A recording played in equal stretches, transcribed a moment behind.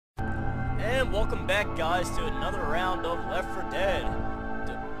And welcome back, guys, to another round of Left 4 Dead.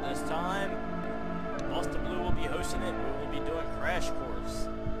 This time, BustaBlue will be hosting it. We will be doing Crash Course,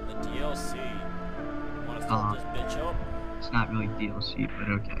 the DLC. Want to start this bitch up? It's not really DLC, but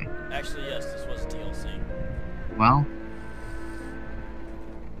okay. Actually, yes, this was DLC. Well.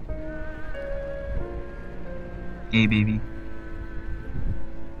 Hey, baby.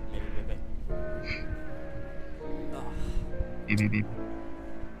 Hey, baby.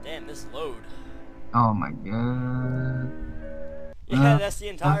 Damn, this load. Oh my god. Yeah, that's the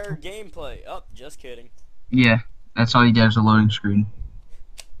entire gameplay. Oh, just kidding. Yeah, that's all you get is a loading screen.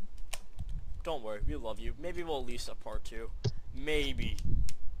 Don't worry, we love you. Maybe we'll release a part 2. Maybe.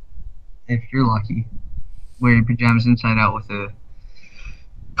 If you're lucky. Wear your pajamas inside out with a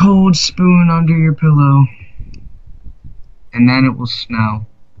cold spoon under your pillow. And then it will snow.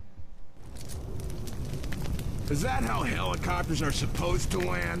 Is that how helicopters are supposed to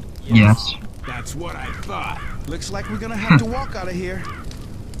land? Yes. That's what I thought. Looks like we're gonna have to walk out of here.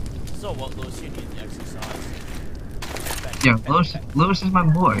 So what, Lewis, you need the exercise? Yeah, Lewis is my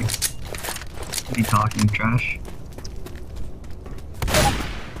boy. Be talking trash.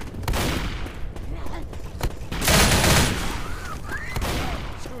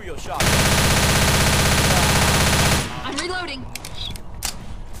 Screw your shot. I'm reloading.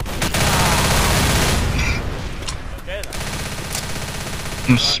 Okay then.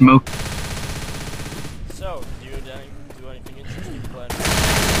 There's smoke. So, do you do anything interesting planned?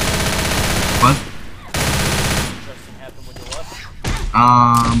 What? Interesting happened when you left?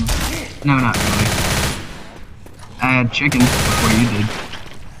 No, not really. I had chicken before you did.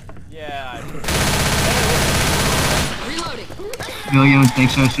 Yeah, Reloading. Really, you don't think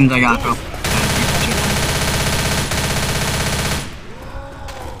so? As soon as I got home,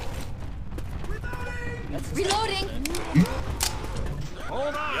 Reloading. Hold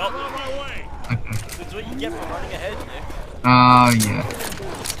on, I'm on my way. okay. That's what you get for running ahead, Nick. Yeah.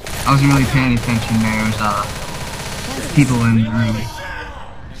 I wasn't really paying attention there. It was, people in the room.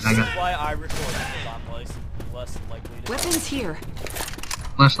 This is why I record, because I'm less likely to Weapons here.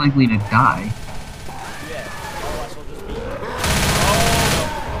 Less likely to die. Yeah, otherwise we'll just be...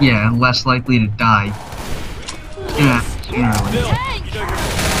 Yeah, less likely to die. Yeah, sooner or later.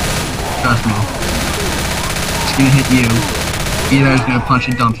 Trust me. It's gonna hit you. Either it's gonna punch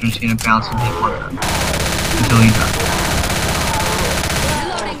a dumpster, it's gonna bounce and hit one of them. Until you die.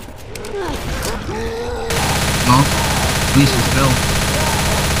 Reloading. Well, at least it's built.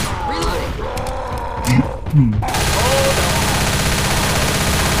 Reloading.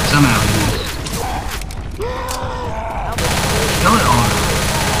 Somehow it is. Kill it all.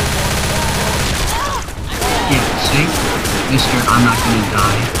 Yeah, see? Mister, I'm not gonna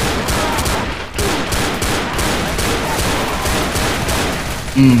die.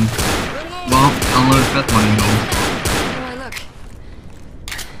 Well, I'll load that one in gold. How do I look?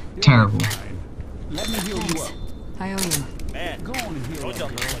 Terrible. Let me heal you up. I owe you. Man, Go on and heal don't up, tell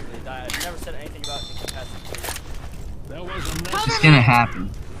me girl. likely to die. I never said anything about incapacity. That was a mess. It's gonna happen.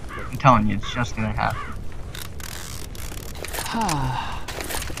 I'm telling you, it's just gonna happen.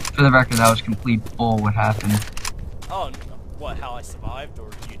 For the record, that was complete bull what happened. Oh, no. What, how I survived, or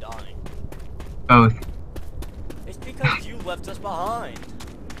you dying? Both. It's because you left us behind.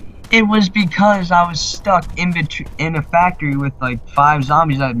 It was because I was stuck in a factory with like 5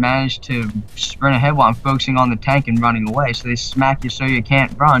 zombies that managed to sprint ahead while I'm focusing on the tank and running away. So they smack you so you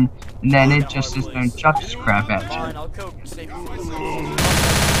can't run, and then it just sits there and chucks crap at Fine, you. I'll go save you.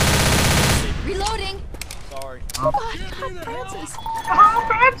 Reloading. Sorry. Oh, Francis.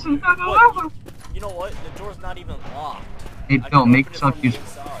 What? You know what? The door's not even locked. Hey, I Bill, can make open it yourself from the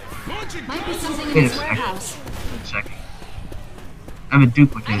useful. inside. Might be something in Wait a this second. warehouse. Wait a second. I have a I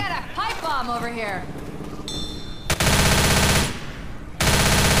duplicate. got a pipe bomb over here.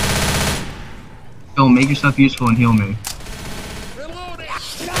 Bill, make yourself useful and heal me.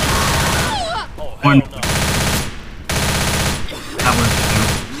 Oh, hell no. That works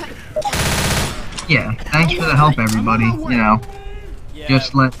too. Yeah, thanks for the help, everybody. You know, Yeah,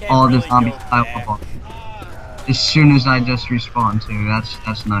 just let can't all the really zombies go pile back. up on me. As soon as I just respawn too.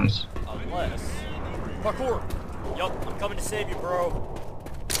 That's nice. Unless... Parkour! Yup, I'm coming to save you, bro.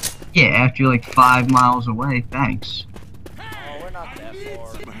 Yeah, after you're like 5 miles away, thanks. Oh, we're not that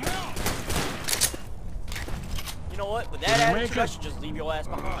far. You know what? With that attitude, I should just leave your ass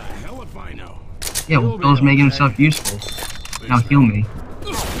behind. Hell if I know. Yeah, well, Bill's making himself useful. Now heal me.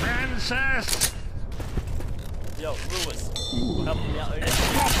 Princess. Yo, Lewis. Help me out.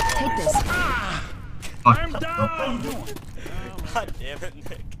 Take this. Fuck. I'm down. God damn it,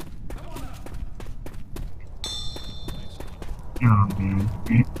 Nick. Oh man.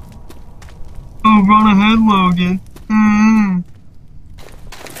 Oh, run ahead, Logan.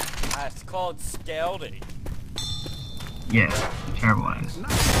 That's called scalding. Yeah, terrible at it.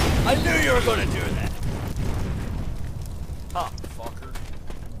 I knew you were gonna do that. Huh, fucker.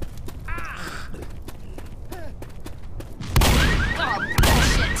 Oh,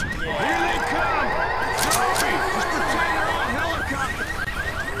 bullshit. Yeah. Here they come! Zombie! Just pretend they're on helicopter!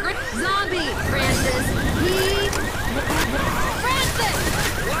 Zombie, Francis. Francis!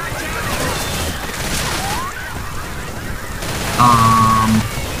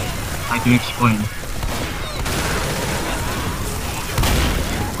 I can explain.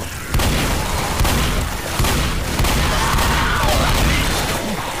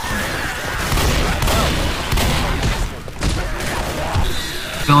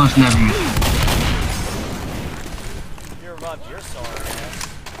 Phyllis never used it. You revived your sorry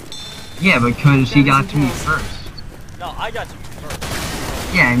ass. Yeah, because he got to me first. No, I got to you first.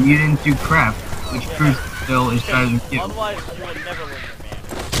 Yeah, and you didn't do crap, which proves Phil is better than you. Otherwise, you would never win your man.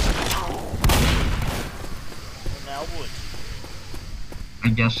 Now would you? I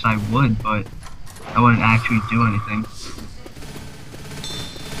guess I would, but I wouldn't actually do anything.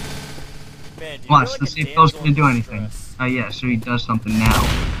 Man, do you Watch, feel like let's a see if Phil's damsel gonna do in anything. distress? Oh yeah, so he does something now.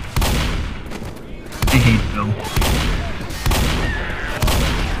 I hate Phil.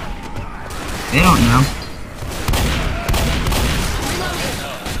 They don't know.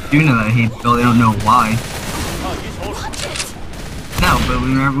 You know that I hate Phil, they don't know why. Oh, he's holding it. No, but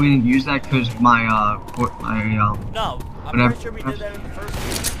remember we didn't use that because my, No, I'm whatever. pretty sure we did that in the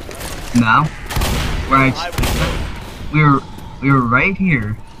first game. no? Where I would. we were right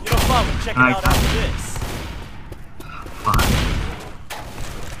here. You know, fun, we'll check it out after this. Fine.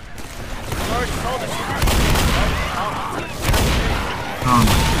 I already saw this.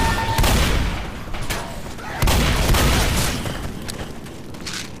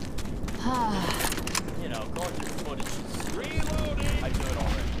 You know, going through footage is... I do it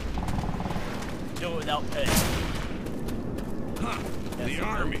already. Do it without pay. The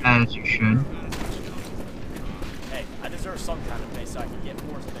army. As you should. Hey, I deserve some kind of pay so I can get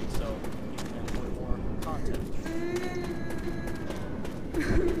more things so you can enjoy more content.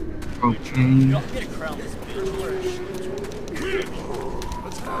 Okay. You don't get a crown this bitch. Where is she?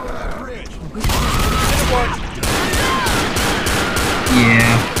 Let's follow that bridge.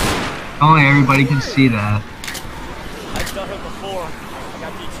 Yeah. If only everybody could see that. I've done it before. I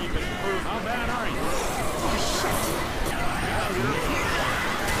got the achievement proof. How bad are you?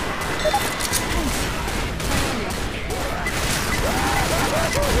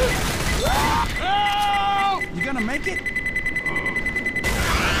 You gonna make it?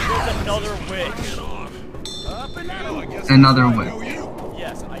 There's another witch. Up and out. I guess Another I way. know you.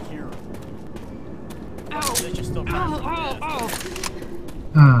 Yes, I hear her. They just still kind of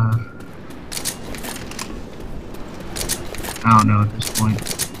I don't know at this point.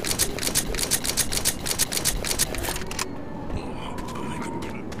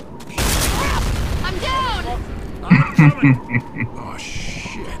 I'm down! Oh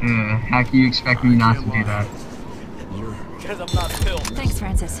shit. How can you expect me not to do that? because I'm not killed. Thanks,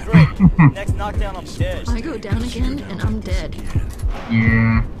 Francis. Great. Next knockdown, I'm dead. I go down again, and I'm dead.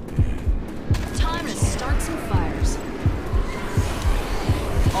 Yeah. Time to start some fires.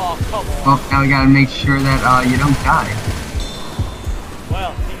 Oh, come on. Well, now we gotta make sure that you don't die.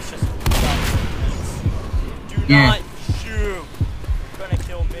 Well, he's just... Do Yeah. not shoot. You're gonna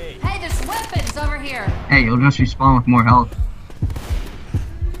kill me. Hey, there's weapons over here. Hey, you'll just respawn with more health.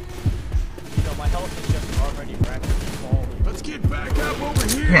 You know, my health is just already rapidly falling. Let's get back up over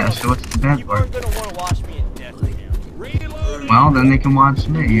here. Yeah, so what's the bad People part? aren't gonna want to watch me in death again. Reload. Well, then they can watch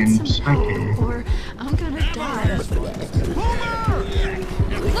me Need and some spectate. help, or I'm gonna die. Boomer!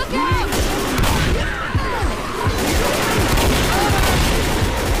 Look out!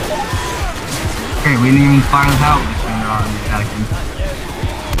 Okay, we didn't even fire the power when attacking.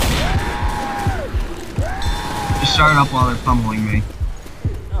 Just start up while they're pummeling me.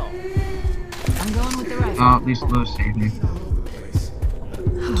 No. I'm going with the rifle. Oh, at least Lewis saved me. Oh,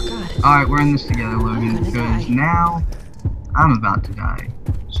 God. Alright, we're in this together, Logan, I'm gonna because die. now I'm about to die.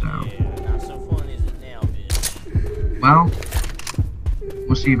 So, Yeah, not so fun is it now, bitch. well,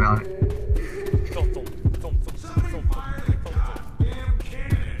 we'll see about it. Thump, thump, thump, thump, thump, thump, thump.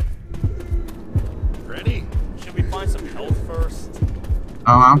 Ready? Should we find some health first?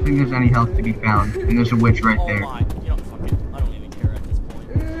 I don't think there's any health to be found, and there's a witch right Oh there. my, you know, fuck it. I don't even care at this point.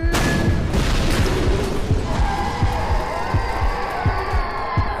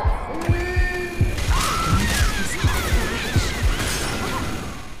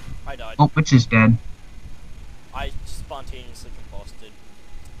 I died. Oh, witch is dead. I spontaneously combusted.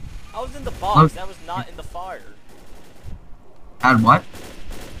 I I was in the box. Look. That was not in the fire. Add what?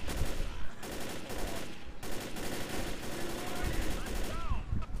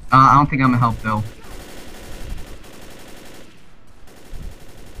 I don't think I'm gonna help Bill.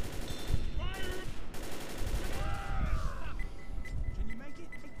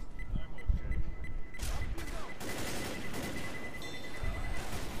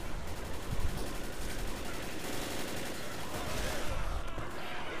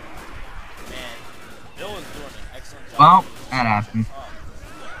 Bill is doing an excellent job. Well, that happened.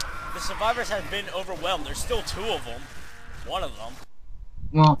 The survivors have been overwhelmed. There's still 2 of them. One of them.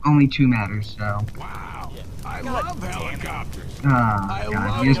 Well, only 2 matters, so. Wow. Yeah. I God love damn it. helicopters. Oh,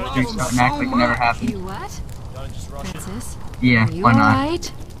 God. You just do something, act like it never happened. You what? Gotta just rush it. Francis? Yeah, Are you why not? alright?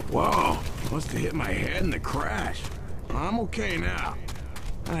 Whoa. Must have hit my head in the crash. I'm okay now.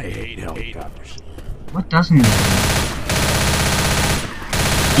 I hate helicopters. What doesn't he?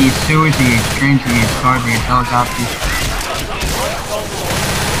 He's sewage, he hates trains, he hates cars, he hates helicopters.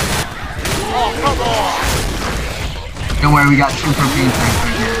 Oh, come on! Don't worry, we got 2 propane tanks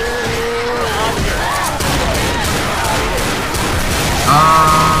right here.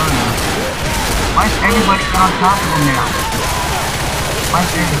 Why is everybody on top of him now? Why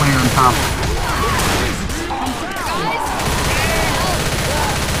is everybody on top of him?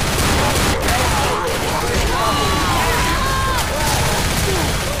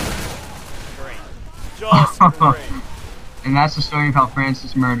 Great. Just great. And that's the story of how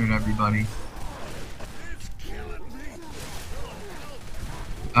Francis murdered everybody.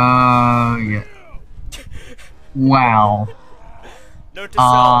 Yeah. Wow. Note to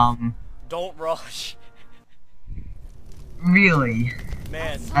self. Don't rush. Really?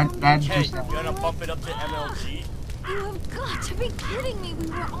 Man, That hey, just. you gonna bump it up to MLG? You have got to be kidding me. We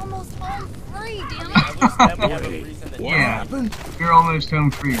were almost home free, damn it. At least then we have a reason to What Yeah. happened? You're almost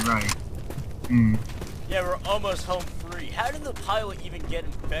home free, right? Hmm. Yeah, we're almost home free. How did the pilot even get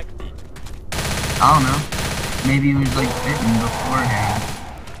infected? I don't know. Maybe he was like bitten beforehand.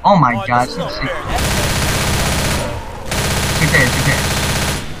 Oh my god, this is it's unfair. okay, it's okay.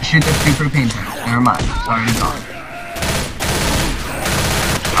 Shoot the 2 propane tanks. Never mind, it's already gone.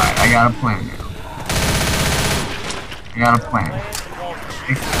 Alright, I got a plan now. I got a plan.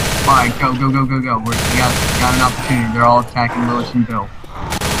 Alright, go. We got an opportunity. They're all attacking Lewis and Bill.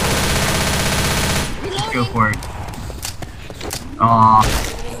 Just go for it. Aw.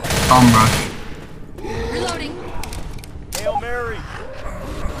 Bum rush. Reloading. Hail Mary.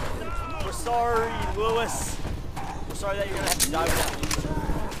 We're sorry, Lewis. We're sorry that you're gonna have to die with that.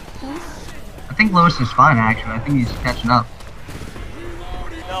 I think Lewis is fine, actually. I think he's catching up.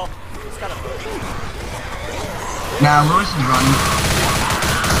 No, it's kind of moving. Nah, Lewis is running.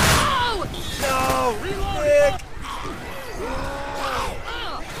 No! Nick!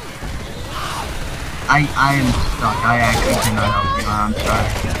 I am stuck. I actually cannot help you. I'm sorry.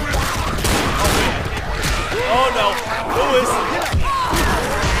 Oh no! Lewis,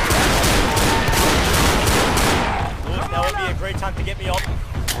 that would be a great time to get me up.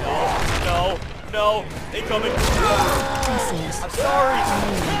 No. They coming. I'm sorry.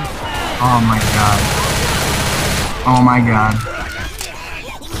 Oh my god. Oh my god.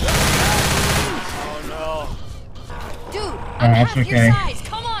 Oh Dude, That's I'm okay. your size.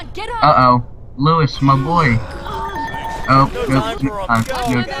 Come on, get up. Uh-oh. Lewis, my boy. Oh, no. no Time time. for him. Watch Go.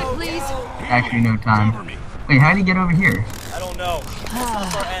 my back, please. Actually, no time. Wait, how do you get over here? I don't know. Let's not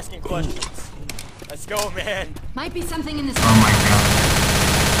start asking questions. Let's go, man. Might be something in this. Oh my god.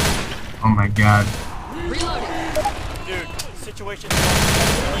 Oh my god. Reloading. Dude, situation is we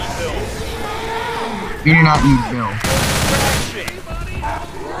need Bill. We do not need Bill. Shit.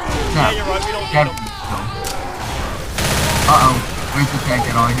 No. Yeah, you're right, we don't need Never him. need Bill. Uh-oh. Where's the tank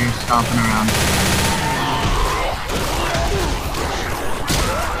at all here stomping around?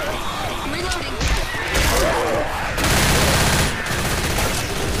 Reloading.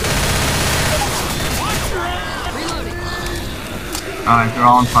 Reloading. Alright, they're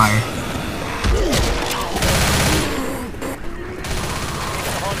all on fire.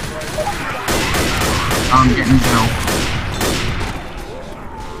 I'm getting Bill.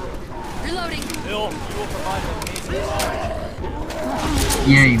 Reloading. Bill, you will provide an amazing support.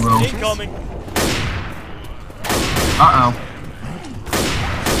 Yeah, you will. Incoming. Uh-oh.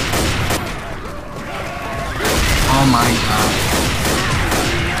 Oh my god.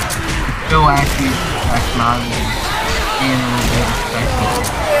 Bill actually attacks my being a little bit respectful.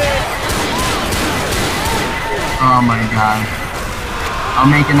 Oh my god. I'll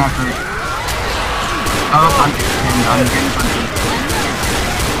make an effort. Oh, I'm getting punched.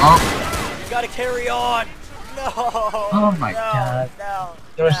 Oh, You gotta carry on. No! Oh my God. No!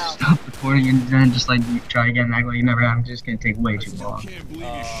 You want to stop recording and then just like you try again and act like you never happened? It's just gonna take way I too still long. can't believe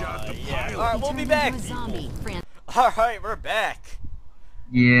you shot the Yeah. pilot. Alright, we'll be back, people. Alright, we're back.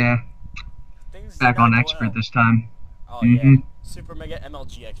 Yeah, Things did back not on go expert well. this time. Oh yeah, Super Mega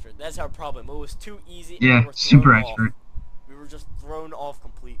MLG expert. That's our problem. It was too easy and we Yeah, were super thrown expert. off. We were just thrown off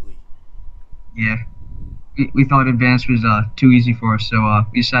completely. Yeah. We thought advanced was too easy for us, so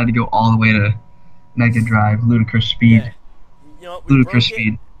we decided to go all the way to Mega Drive, ludicrous speed. Yeah. You know, we Ludicrous broke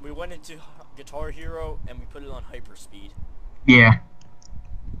speed. it, we went into Guitar Hero, and we put it on hyper speed. Yeah.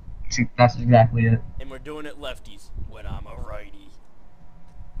 That's exactly it. And we're doing it lefties, when I'm a righty.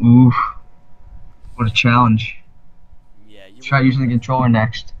 Oof. What a challenge. Yeah, you Try using the controller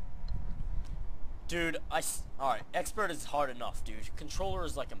next. Dude, alright, expert is hard enough, dude. Controller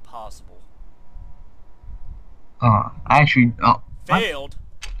is like impossible. I actually, Failed?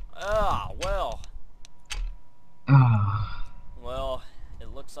 Ah, well. Ah. Well, it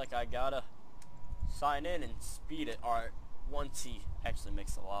looks like I gotta sign in and speed it. Alright, once he actually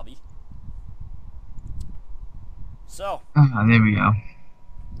makes the lobby. So, There we go. how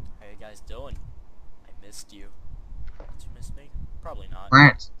you guys doing? I missed you. Did you miss me? Probably not.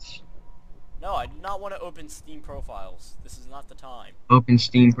 Francis. No, I do not want to open Steam profiles. This is not the time. Open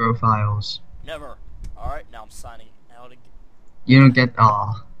Steam profiles. Never. Alright, now I'm signing out again. You don't get,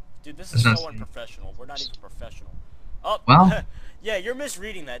 Dude, this is That's so not unprofessional. We're not even professional. Oh, Well. yeah, you're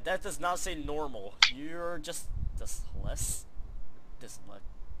misreading that. That does not say normal. You're just less.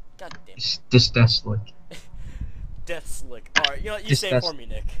 God damn it. Dyslexic. Death slick. Alright, you know what? You say it for me,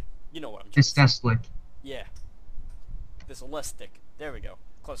 Nick. You know what I'm trying to say. Dyslexic. Yeah. Dyslexic. There we go.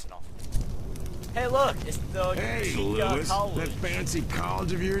 Close enough. Hey, look! It's the Hey, Chica Lewis, College. that fancy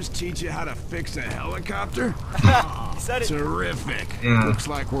college of yours teach you how to fix a helicopter? He said it. Terrific. Yeah. Looks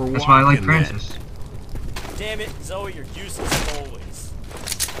like we're That's why I like walking then. Francis. Damn it, Zoe, you're useless as always.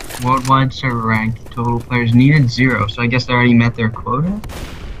 Worldwide server rank. Total players needed 0, so I guess they already met their quota?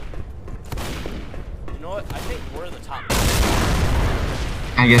 You know what? I think we're the top.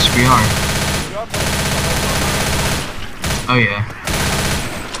 I guess we are. We are playing. Oh yeah.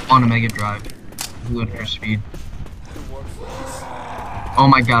 On a Mega Drive. Ludicrous speed. Good work for this. Oh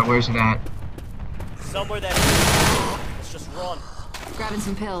my god, where's it at? Somewhere that. Let's just run. Grabbing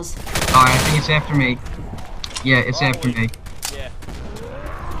some pills. Alright, I think it's after me. Yeah, it's after Probably. me. Yeah.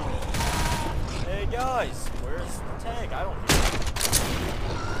 Hey guys, where's the tank? I don't hear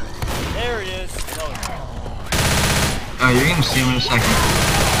him. There he is. No. Oh, you're gonna see him in a second.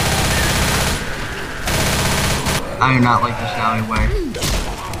 I do not like this alleyway.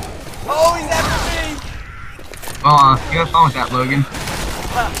 Oh, he's after me! Well, you have fun with that, Logan.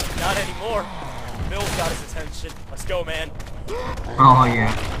 Ha, not anymore. Bill's got his attention. Let's go, man. Oh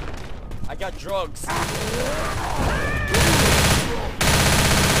yeah. I got drugs.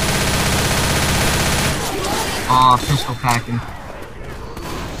 Aw, pistol packing.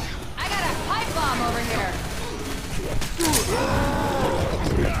 I got a pipe bomb over here.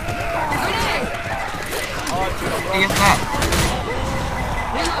 Grenade! Alright, dude, I'm Hey, running. get that.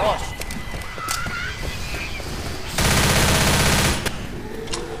 Oh.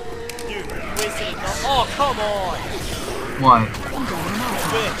 Dude, you wasted enough. Oh, come on! What?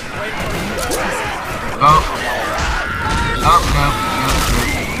 Switch, right there. Oh. Oh, no.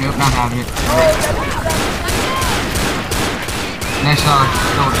 Nope, not having it. Nice,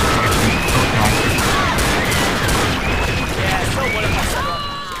 still distraction. Yeah, so what if I said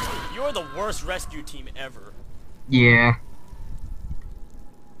that? You're the worst rescue team ever. Yeah.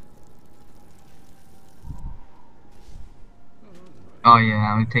 Oh yeah,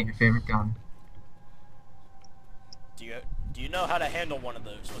 I'm gonna take your favorite gun. Do you know how to handle one of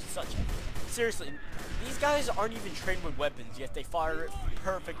those with such seriously, these guys aren't even trained with weapons, yet they fire it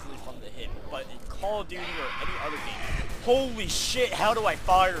perfectly from the hip. But in Call of Duty or any other game, holy shit, how do I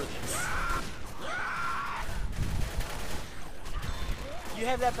fire this? You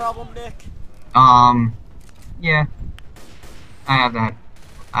have that problem, Nick? Yeah. I have that.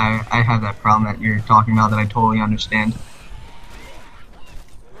 I have that problem that you're talking about that I totally understand.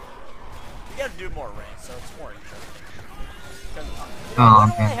 You gotta do more ranks, so it's more interesting. Oh, Why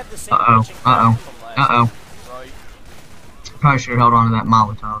do I okay. have the same Uh-oh. glitching problem from last Uh-oh. time, right? Probably should have held on to that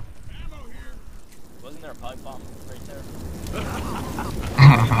Molotov. Wasn't there a pipe bomb right there?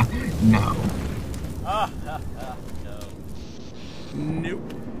 No. No.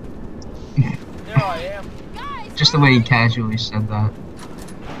 Nope. There I am. Guys, Just the way he casually said that.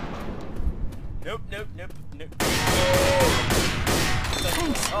 Nope.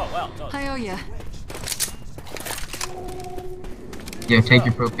 Thanks. Oh, wow. No. I owe ya. Yeah, take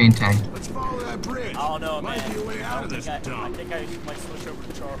your propane tank. Let's follow that bridge. I'll don't know, Might man. be a way out of this I dump. think I might switch over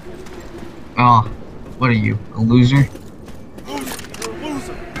to charcoal. Oh, what are you, a loser? Loser, you're a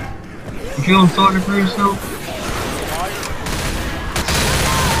loser. You feeling sorry for yourself?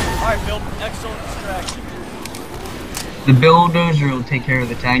 Alright, Bill, excellent distraction. The bulldozer will take care of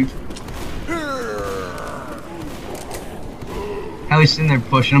the tank. How he's sitting there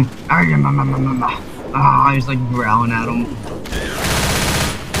pushing him. Ah, he's like growling at him.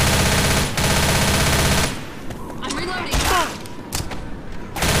 I'm reloading.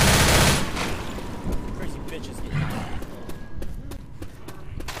 Crazy bitches getting out.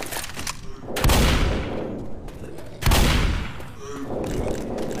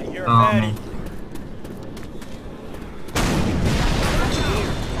 I hear a fatty.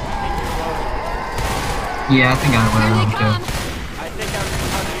 Yeah, I think I went Here around they too. come. I think I'm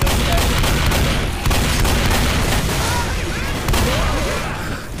reloading that.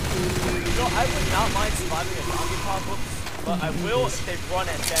 You know, I would not mind surviving a zombie apocalypse, but I will if they run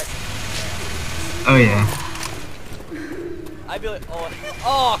at that. Oh yeah. I'd be like,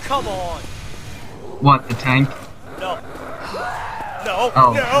 oh, come on. What, the tank? No. No.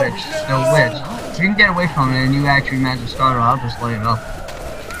 Oh, no. which? No, which? If you can get away from it and you actually manage to start it, I'll just light it up.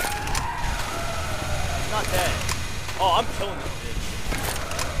 Not that. Oh, I'm killing this bitch.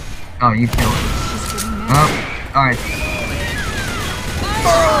 Oh, you killed it. Oh, alright.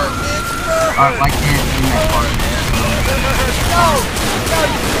 Alright, I can't do that part. No! No,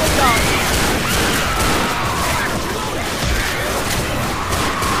 you did not!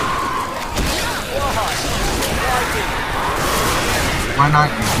 Why not?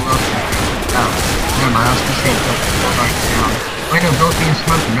 You will. Oh, never mind. I was gonna say Bill right down. Wait, no, Bill's being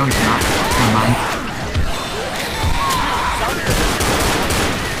smoked. No, he's not. Never mind.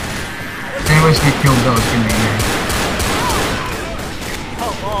 Anyways, we kill Bill. It's gonna be here.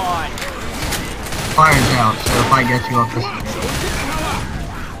 Come on! Fire's out, so if I get you up this.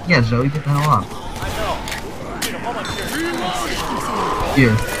 Yeah, Zoe, get the hell up. I know. Dude, I'm almost Here.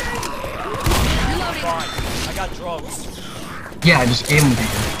 here. Fine. I got drugs. Yeah, I just gave him to you. I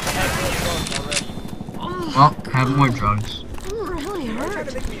had real drugs already. Well, have more drugs. I'm really You're trying hurt.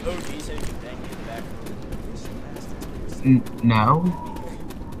 to make me OD so you can bang me in the back. No?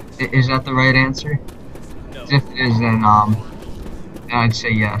 Is that the right answer? No. If it is, then, I'd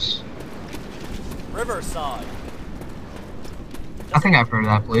say yes. Riverside. I think I've heard of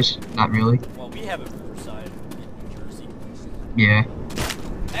that place. Not really. Well, we have a Riverside in New Jersey. Yeah.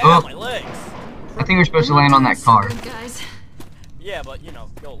 Ow, Oh. my legs! I think we're supposed to land on that car. Good, guys. Yeah, but, you know,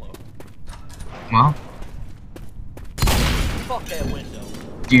 YOLO. Well, Fuck that window.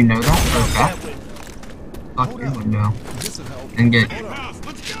 do you know that? Fuck Okay. that window. Fuck your window. And get.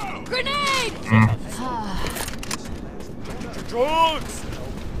 Let's go! Grenade! Do drugs!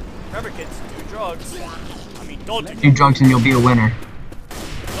 Remember, kids, do drugs. I mean, don't do Do drugs and you'll be a winner.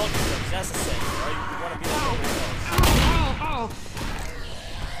 Don't do drugs. That's the saying, right? You want to be like nobody else.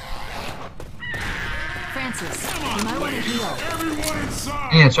 Francis, you might want to heal. Everyone inside!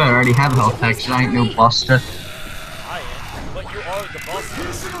 Yeah, that's right. I already have a health pack, so I ain't no buster. I am, but you are the boss.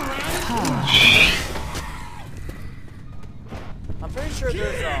 I'm pretty sure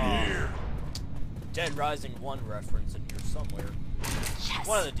there's Dead Rising 1 reference in here somewhere. Yes.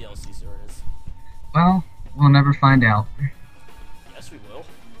 One of the DLCs there it is. Well, we'll never find out. Yes, we will.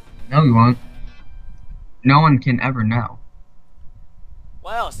 No, we won't. No one can ever know.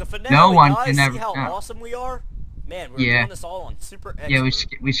 Wow, it's the finale, No one guys. can See ever how know. awesome we are? Man, we're Yeah. doing this all on Super Expert. Yeah,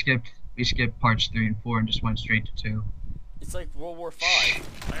 we skipped parts 3 and 4 and just went straight to 2. It's like World War V.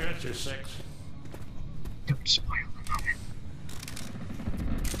 I got your 6. Don't spoil the moment.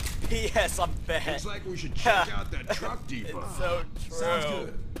 Yes, I'm bad. Looks like we should check out that truck depot. It's so true. Sounds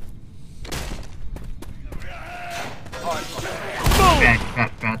good.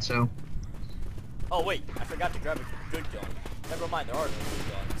 Fatso. Oh wait, I forgot to grab a good gun. Never mind, there are no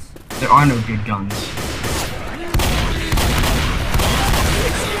good guns. There are no good guns.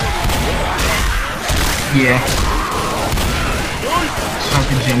 Yeah. Start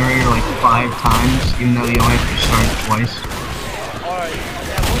the generator like 5 times, even though you only have to start it twice. Alright,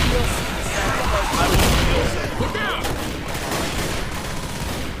 yeah, we'll deal sacrifice. I will deal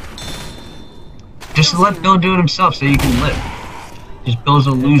Just let Bill do it himself so you can live. Just Bill's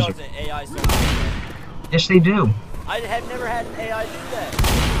a loser. AI Yes, they do. I have never had an AI do that.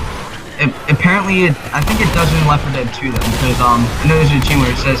 Apparently, I think it does in Left 4 Dead 2 though, because I know there's a team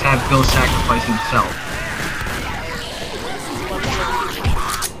where it says have Bill sacrifice himself.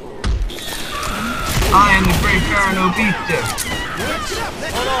 I am the great Pharaoh Beater.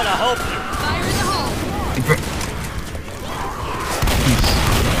 Hold on, I'll help you. Fire in the hole. The great.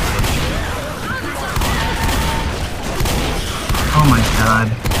 god.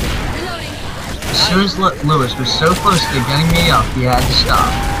 Reloading. As soon as Lewis was so close to getting me up, he had to stop.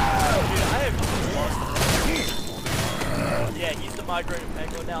 Dude, I have lost. Yeah, he's the migrating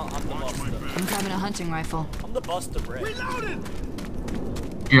penguin now. I'm the Busta. I'm grabbing a hunting rifle. I'm the Busta Bread.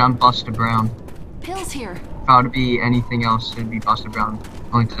 Dude, I'm Busta Brown. Pills here. If I were to be anything else, it'd be Busta Brown.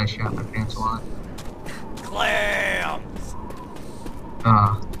 Only because I shot my pants a lot. Clams!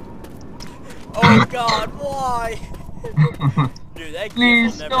 Oh god, why? Dude, that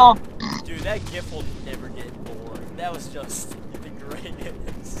Please gif will stop. never. Dude, that gif will never get bored. That was just the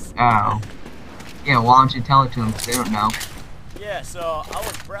greatest. Oh. Yeah, why don't you tell it to them? Because they don't know. Yeah, so I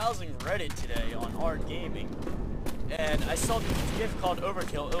was browsing Reddit today on Hard Gaming, and I saw this gif called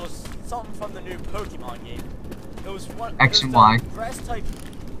Overkill. It was something from the new Pokemon game. It was one. X and Y. Grass type.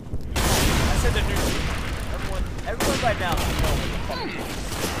 I said the new. Everyone by now should know what the fuck it is.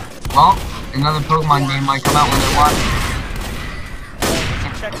 Well, another Pokemon game might come out when they're watching.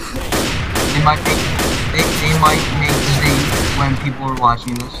 Check the stage. They might make Z when people are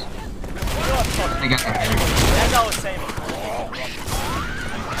watching this. They got that. As I was saying before, what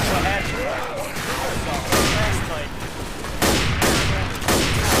happened last night,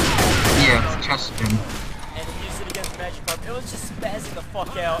 Yeah, chest spin. and he used it against Magikarp. It was just spazzing the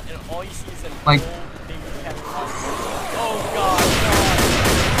fuck out, and all you see is an Like- old baby cat. Oh god,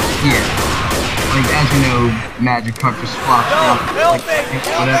 Yeah. Like, as you know, Magikarp just flops no! out. Help Like, me!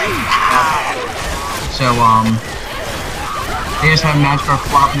 Help whatever. me! So, they just have Magikarp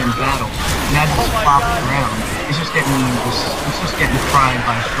flopping in battle. Magikarp just flopping around. He's just getting fried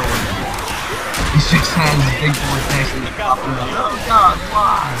by a sword. He just has big boy next and he's flopping around. Oh god,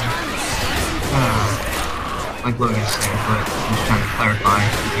 why? Like Logan said, but I'm just trying to clarify in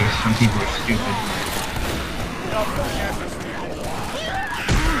case some people are stupid.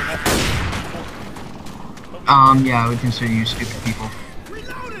 Yeah, I would consider you stupid people. We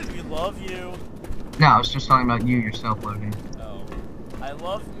love you. No, I was just talking about you yourself, Logan. Oh. I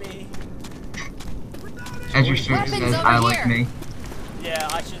love me. As your shirt Weapons says, over I like here. me. Yeah,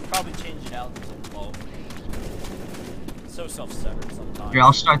 I should probably change it out to love. So self-centered sometimes. Here,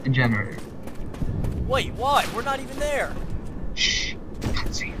 I'll start the generator. Wait, why? We're not even there. Shh.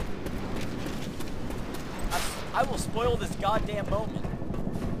 Can't see. I will spoil this goddamn moment.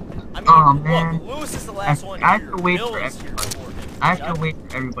 I mean, Oh, man. look, Lewis is the last one I have here. to wait Bill for is here everybody. for him. I have to wait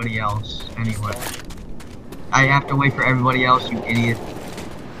for everybody else, anyway. Started. I have to wait for everybody else, you idiot.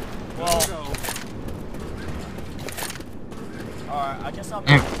 Well, alright, I guess I'll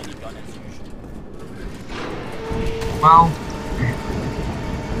Yeah. make a mini gun as usual. Well,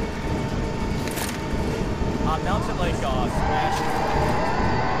 I'm mounted like Smash.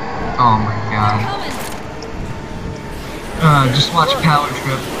 oh my god. Coming. Just watch Power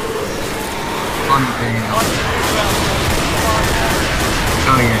Trip on the video.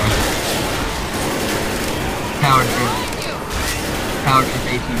 Oh yeah. Power Trip. Power Trip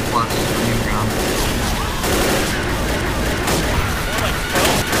 18 plus underground.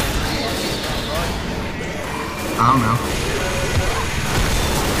 I don't know.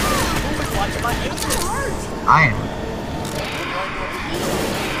 Watch my aces. I am.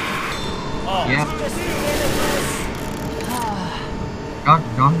 Oh, Yeah. you just did this.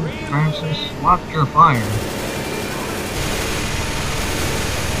 Dr. Francis, watch your fire.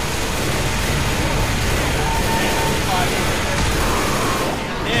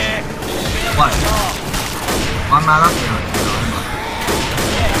 Yeah. What? Why am I up there?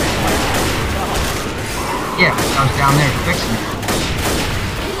 Yeah, I was down there fixing it.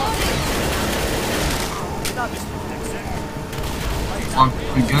 Not Mr. Dixon. I'm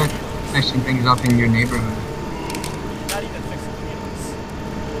pretty good fixing things up in your neighborhood. Not even fixing the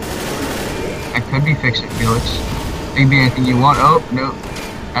I could be fixing Felix. It could be anything you want. Oh, nope.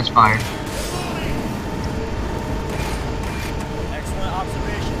 That's fire. Excellent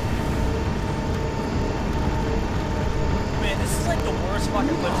observation. Man, this is like the worst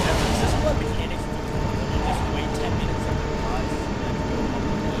fucking glitch ever. Is this what mechanics do? You just wait 10 minutes and then rise and then go up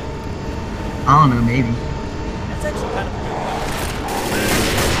and play. I don't know, maybe. That's actually kind of a good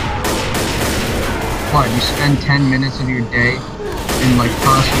What, you spend 10 minutes of your day in like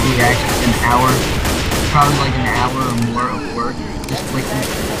possibly actually an hour, probably like an hour or more of work, just clicking.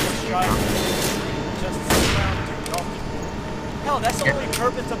 Just sit around and do nothing. Hell, that's the only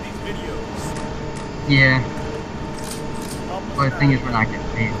purpose of these videos. Yeah, Up but the thing is we're not getting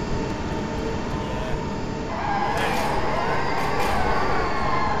paid.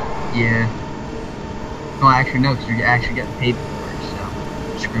 Yeah. Well, actually no, because you're actually getting paid for it, so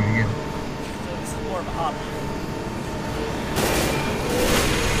screw you. So this is more of a hobby.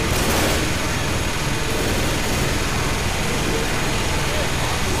 Yeah,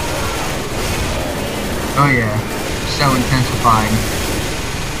 Oh yeah, so intensified.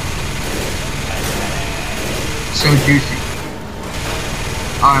 So juicy.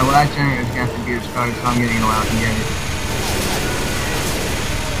 Alright, well that generator's gonna have to be restarted, so I'm gonna go out and get it.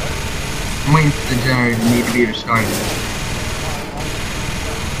 I'm waiting for the generator to need to be restarted.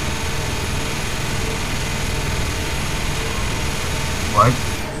 What?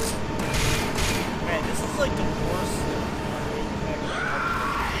 Man, this is like the worst.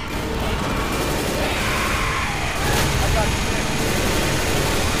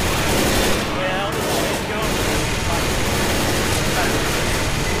 Well, let's go.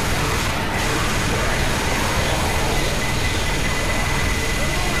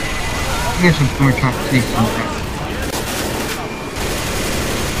 I guess I'm more trying to take something.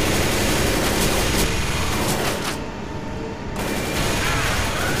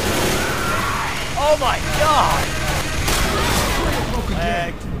 Oh my god!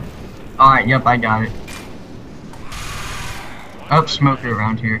 Lag. Alright, yep, I got it. Oh, smoker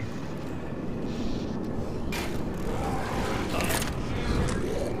around here.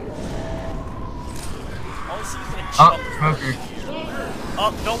 Oh, smoker.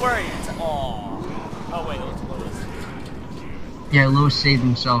 Oh, don't worry. It's oh wait, it's Lewis. Yeah, Lewis saved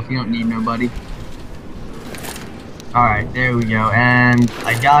himself. You don't need nobody. Alright, there we go. And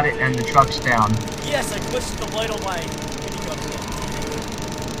I got it, and the truck's down. Yes, I glitched the light on my minigun.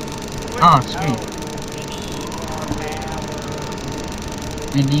 Oh, sweet.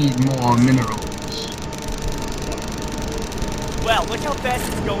 We need more minerals. Well, look how fast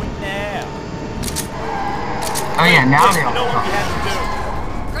it's going now. Oh yeah, now Yes, they you all know what talk. we have to do.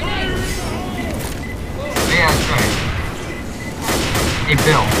 Oh, yeah, that's right. Hey,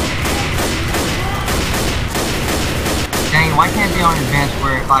 Bill. Dang, why can't it be on advance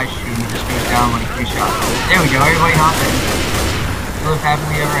where if I shoot it just goes down like 3 shots? There we go, everybody hop in. Live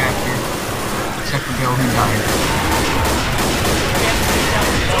happily ever after. Except for Bill who died.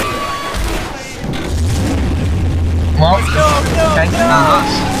 Well, thank you not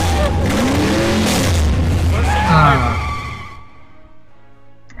us.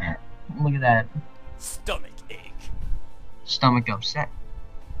 Look at that. Stomach ache. Stomach upset.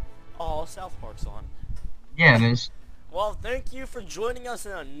 Oh, South Park's on. Yeah, it is. Well, thank you for joining us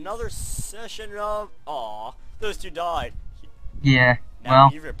in another session of... Aw, those two died. Yeah, Now well.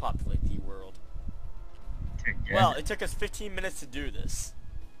 we repopulate the world. Well, it took us 15 minutes to do this.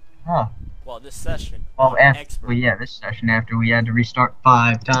 Huh. Well, this session. Well, Expert. well, yeah, this session after we had to restart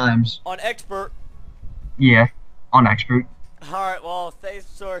 5 times. On Expert. Yeah, on Expert. Alright, well, thanks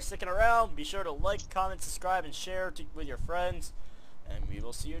for sticking around. Be sure to like, comment, subscribe, and share with your friends. And we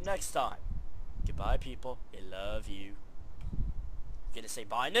will see you next time. Goodbye, people. I love you. Gonna say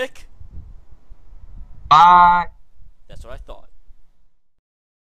bye, Nick? Bye. That's what I thought.